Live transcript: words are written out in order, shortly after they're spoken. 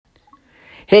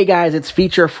Hey guys, it's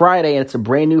Feature Friday, and it's a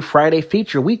brand new Friday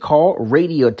feature we call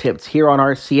Radio Tips here on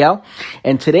RCL.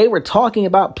 And today we're talking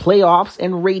about playoffs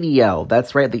and radio.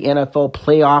 That's right, the NFL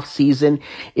playoff season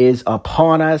is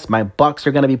upon us. My Bucks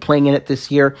are going to be playing in it this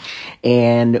year,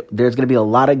 and there's going to be a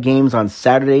lot of games on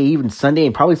Saturday, even Sunday,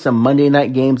 and probably some Monday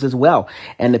night games as well.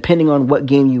 And depending on what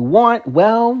game you want,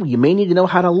 well, you may need to know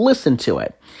how to listen to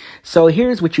it. So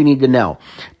here's what you need to know.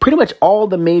 Pretty much all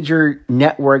the major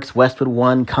networks, Westwood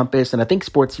One, Compass, and I think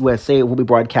Sports USA will be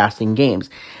broadcasting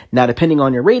games. Now, depending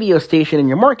on your radio station and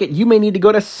your market, you may need to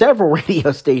go to several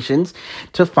radio stations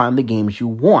to find the games you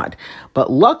want. But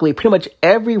luckily, pretty much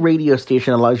every radio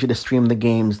station allows you to stream the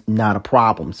games, not a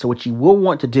problem. So what you will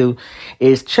want to do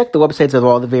is check the websites of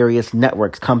all the various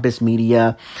networks, Compass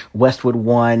Media, Westwood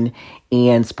One,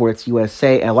 and Sports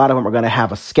USA. And a lot of them are going to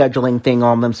have a scheduling thing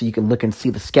on them so you can look and see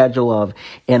the schedule of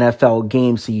NFL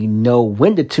games so you know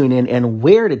when to tune in and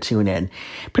where to tune in.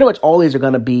 Pretty much all these are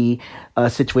going to be a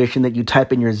situation that you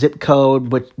type in your zip code,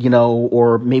 but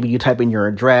or maybe you type in your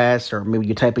address, or maybe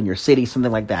you type in your city,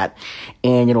 something like that,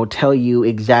 and it'll tell you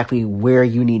exactly where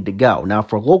you need to go. Now,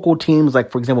 for local teams,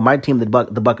 like for example, my team, the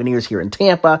Buccaneers here in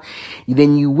Tampa,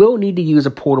 then you will need to use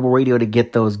a portable radio to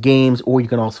get those games, or you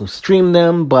can also stream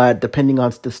them, but depending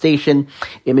on the station,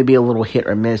 it may be a little hit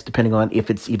or miss depending on if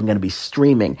it's even going to be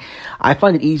streaming. I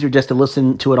find it easier just to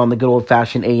listen to it on the good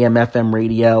old-fashioned AM, FM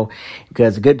radio,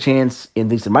 because a good chance, at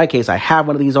least in my case, I have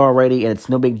one of these already, and it's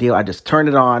no big deal. I just turn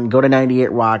it on, go to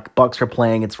 98 Rock, Bucks are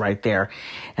playing, it's right there.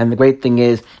 And the great thing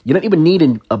is, you don't even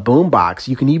need a boom box.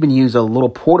 You can even use a little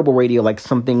portable radio, like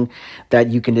something that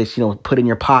you can just, put in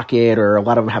your pocket, or a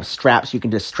lot of them have straps. You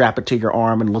can just strap it to your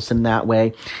arm and listen that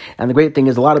way. And the great thing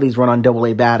is, a lot of these run on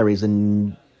AA batteries,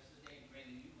 and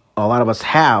a lot of us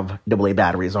have AA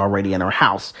batteries already in our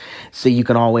house, so you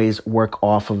can always work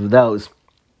off of those.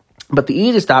 But the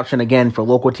easiest option, again, for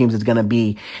local teams is going to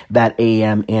be that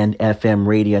AM and FM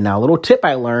radio. Now, a little tip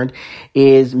I learned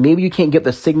is maybe you can't get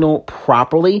the signal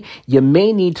properly. You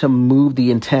may need to move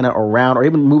the antenna around or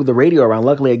even move the radio around.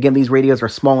 Luckily, again, these radios are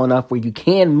small enough where you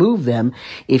can move them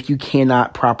if you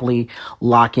cannot properly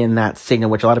lock in that signal,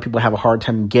 which a lot of people have a hard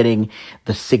time getting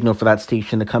the signal for that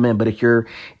station to come in. But if you're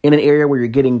in an area where you're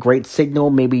getting great signal,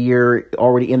 maybe you're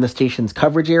already in the station's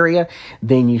coverage area,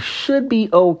 then you should be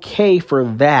okay for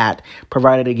that,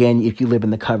 provided, again, if you live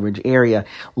in the coverage area.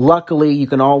 Luckily, you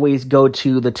can always go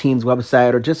to the team's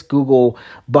website or just Google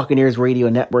Buccaneers Radio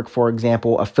Network, for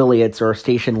example, affiliates or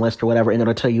station list or whatever, and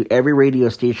it'll tell you every radio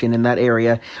station in that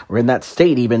area or in that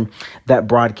state even that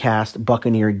broadcast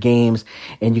Buccaneer games,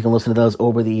 and you can listen to those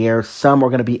over the air. Some are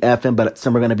going to be FM, but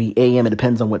some are going to be AM. It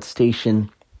depends on what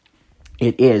station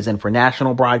it is. And for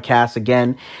national broadcasts,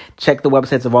 again, check the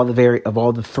websites of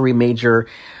all the three major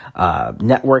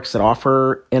networks that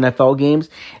offer NFL games,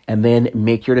 and then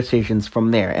make your decisions from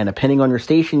there. And depending on your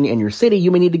station and your city, you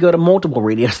may need to go to multiple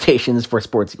radio stations for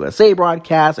Sports USA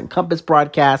broadcasts and Compass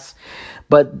broadcasts.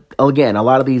 But again, a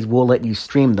lot of these will let you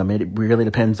stream them. It really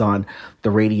depends on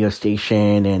the radio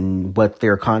station and what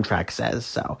their contract says.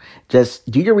 So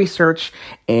just do your research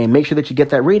and make sure that you get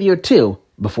that radio too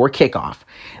before kickoff.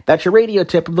 That's your radio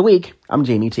tip of the week. I'm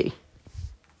Jamie T.